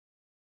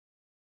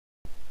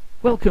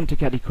Welcome to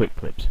Caddie Quick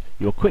Clips,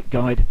 your quick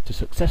guide to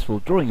successful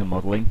drawing and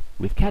modelling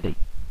with Caddie.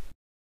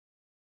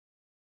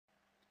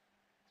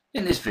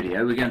 In this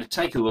video we're going to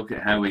take a look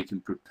at how we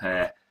can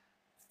prepare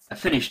a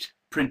finished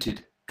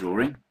printed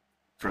drawing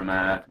from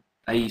our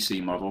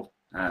AEC model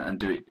and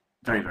do it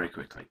very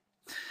quickly.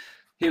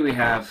 Here we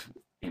have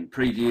in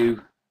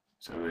preview,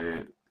 so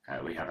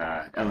we have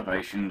our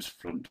elevations,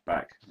 front,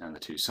 back and the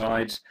two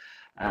sides,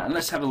 and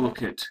let's have a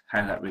look at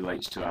how that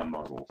relates to our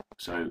model.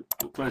 So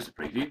we'll close the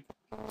preview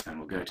and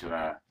we'll go to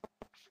our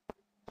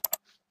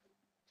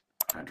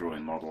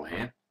drawing model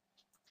here.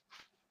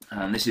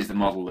 And this is the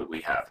model that we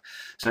have.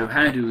 So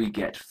how do we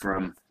get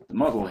from the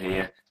model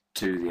here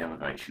to the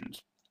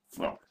elevations?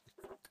 Well,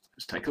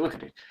 let's take a look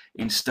at it.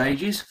 In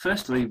stages,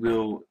 firstly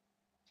we'll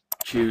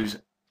choose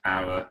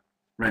our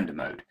render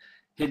mode.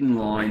 Hidden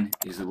line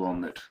is the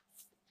one that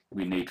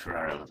we need for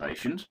our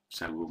elevations,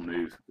 so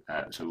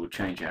we'll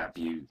change our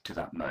view to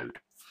that mode.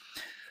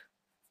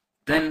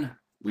 Then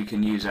we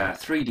can use our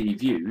 3D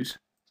views,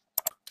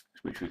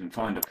 which we can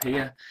find up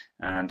here,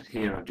 and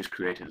here I've just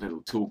created a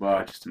little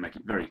toolbar just to make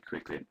it very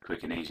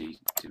quick and easy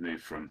to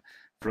move from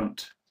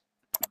front,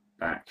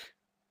 back,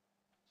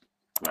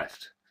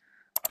 left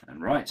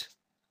and right.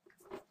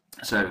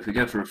 So if we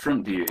go for a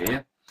front view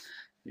here,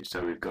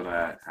 so we've got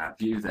our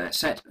view there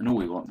set, and all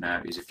we want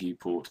now is a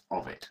viewport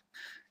of it.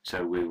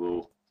 So we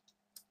will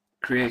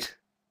create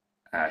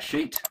our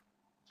sheet.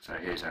 So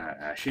here's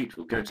our sheet.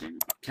 We'll go to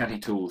Caddie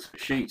Tools for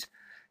Sheet,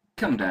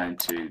 come down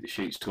to the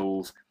Sheets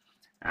tools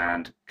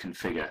and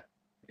configure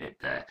it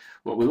there.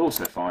 What we'll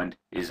also find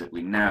is that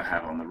we now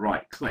have on the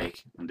right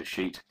click under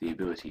Sheet the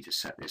ability to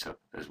set this up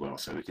as well.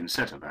 So we can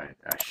set up our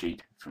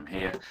sheet from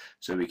here.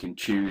 So we can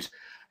choose,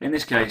 in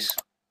this case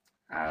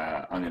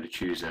I'm going to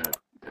choose a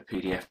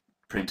PDF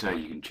printer.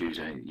 You can choose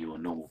your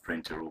normal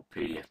printer or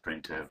PDF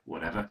printer,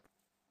 whatever.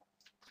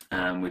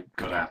 We've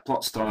got our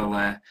plot style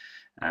there,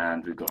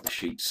 and we've got the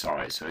sheet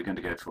size. So we're going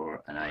to go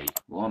for an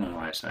A1, an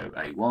ISO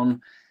A1,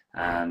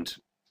 and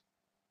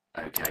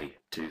OK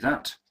to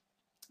that.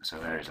 So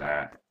there's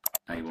our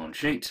A1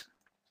 sheet.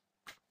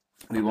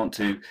 We want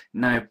to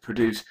now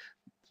produce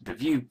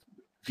the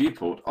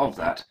viewport of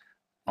that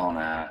on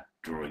our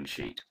drawing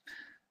sheet.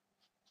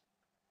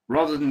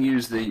 Rather than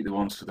use the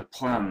ones for the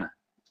plan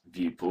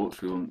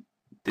viewports, we will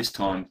this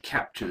time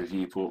capture the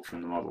viewport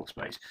from the model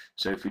space.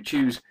 So if we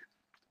choose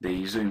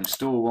the Zoom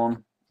Store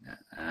one,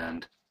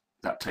 and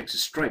that takes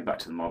us straight back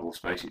to the model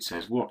space, it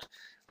says what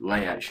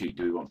layout sheet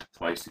do we want to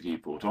place the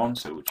viewport on,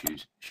 so we'll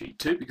choose sheet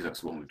 2 because that's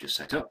the one we've just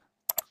set up.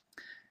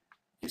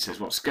 It says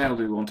what scale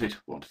do we want it,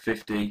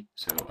 1:50,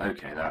 so we'll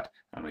OK that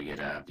and we get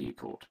our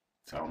viewport.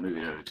 So I'll move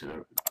it over to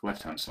the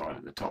left hand side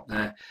at the top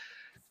there.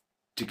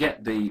 To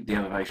get the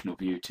elevational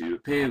view to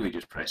appear, we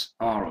just press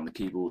R on the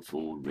keyboard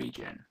for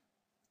regen,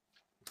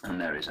 and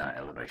there is our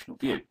elevational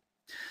view.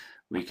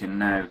 We can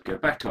now go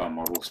back to our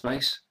model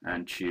space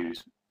and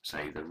choose,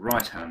 say, the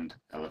right hand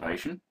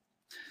elevation.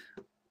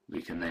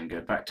 We can then go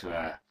back to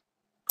our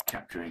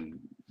capturing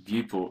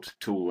viewport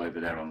tool over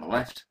there on the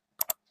left,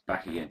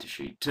 back again to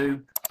sheet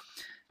 2,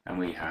 and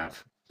we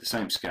have the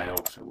same scale,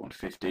 so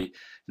 1:50.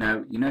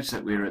 Now you notice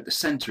that we're at the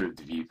center of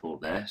the viewport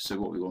there, so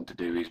what we want to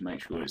do is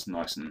make sure it's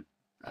nice and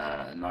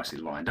nicely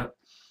lined up.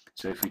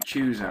 So if we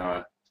choose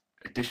our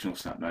additional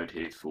snap mode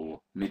here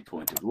for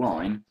midpoint of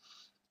line,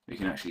 we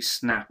can actually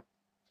snap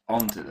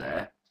onto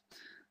there,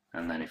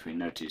 and then if we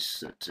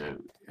notice that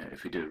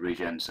if we do a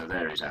regen, so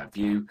there is our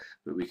view,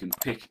 but we can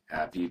pick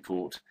our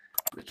viewport,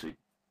 literally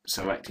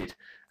select it,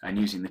 and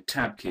using the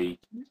tab key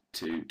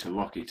to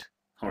lock it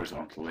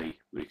horizontally,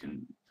 we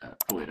can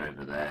pull it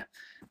over there.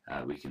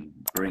 We can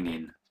bring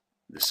in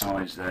the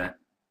sides there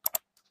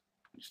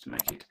just to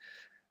make it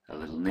a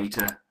little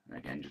neater.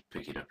 Again, just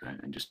pick it up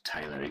and just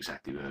tailor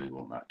exactly where we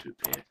want that to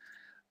appear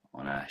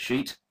on our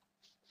sheet.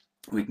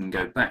 We can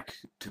go back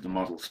to the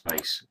model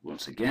space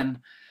once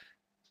again,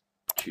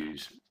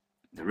 choose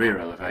the rear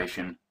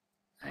elevation,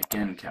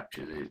 again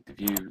capture the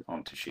view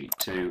onto sheet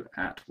 2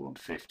 at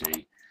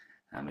 1:50,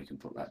 and we can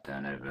put that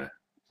down over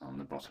on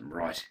the bottom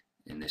right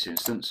in this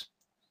instance.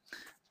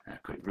 A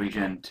quick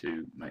regen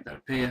to make that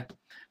appear.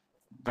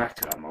 Back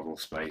to our model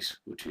space,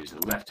 which is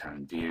the left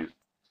hand view,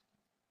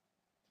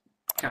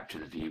 capture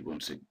the view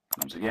once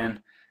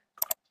again,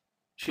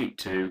 sheet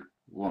 2,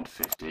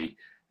 1:50,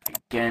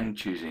 again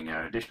choosing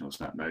our additional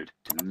snap mode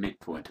to the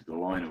midpoint of the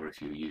line, or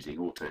if you're using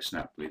auto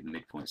snap with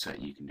midpoint set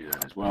you can do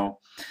that as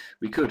well.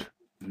 We could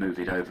move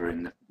it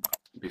over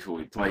before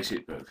we place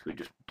it, but if we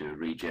just do a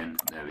regen,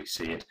 there we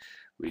see it,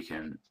 we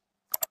can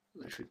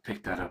literally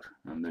pick that up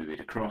and move it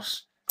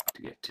across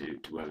to get to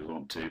where we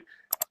want to,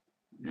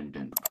 and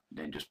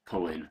then just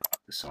pull in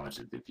the sides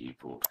of the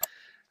viewport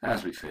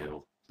as we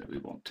feel that we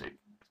want to.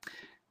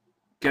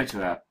 Go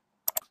to our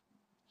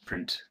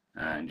print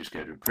and just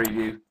go to a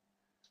preview,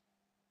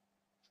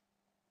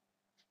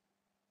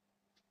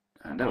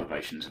 and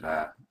elevations of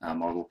our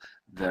model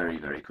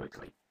very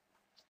quickly.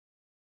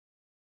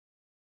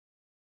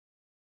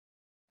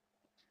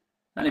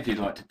 And if you'd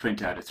like to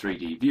print out a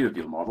 3D view of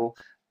your model,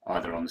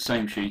 either on the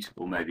same sheet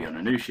or maybe on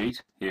a new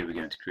sheet, here we're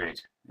going to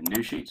create a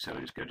new sheet. So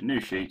we'll just go to new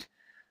sheet,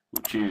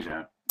 we'll choose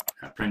our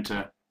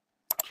printer,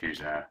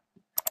 choose our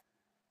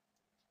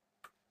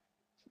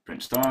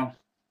print style,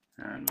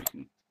 and we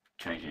can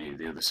change any of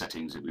the other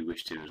settings that we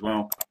wish to as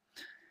well.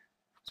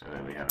 So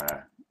there we have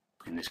our,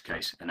 in this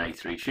case, an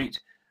A3 sheet.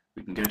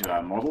 We can go to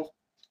our model,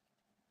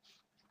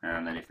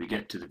 and then if we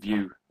get to the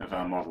view of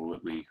our model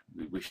that we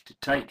wish to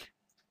take,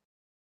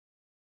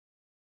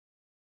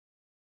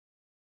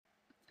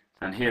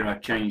 and here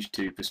I've changed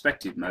to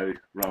perspective mode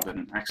rather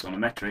than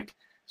axonometric,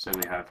 so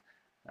we have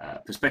a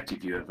perspective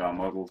view of our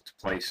model to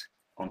place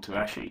onto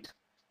our sheet.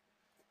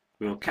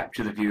 We'll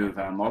capture the view of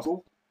our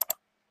model,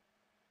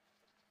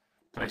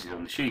 place it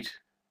on the sheet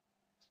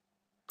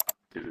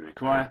that we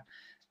require.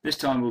 This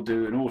time we'll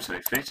do an auto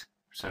fit,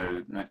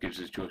 so that gives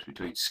us a choice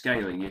between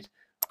scaling it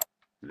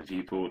with a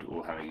viewport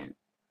or having it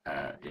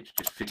it's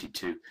just fitted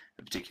to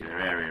a particular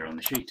area on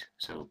the sheet.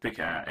 So we'll pick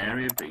our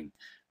area, being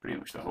pretty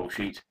much the whole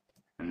sheet,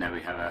 and now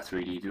we have our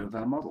 3D view of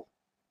our model.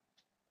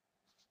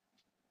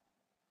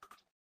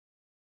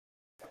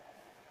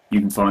 You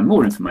can find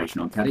more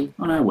information on Caddie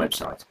on our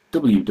website,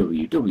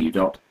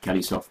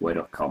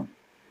 www.caddiesoftware.com,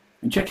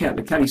 and check out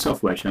the Caddie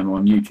software channel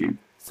on YouTube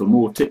for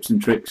more tips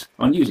and tricks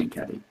on using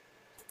Caddie.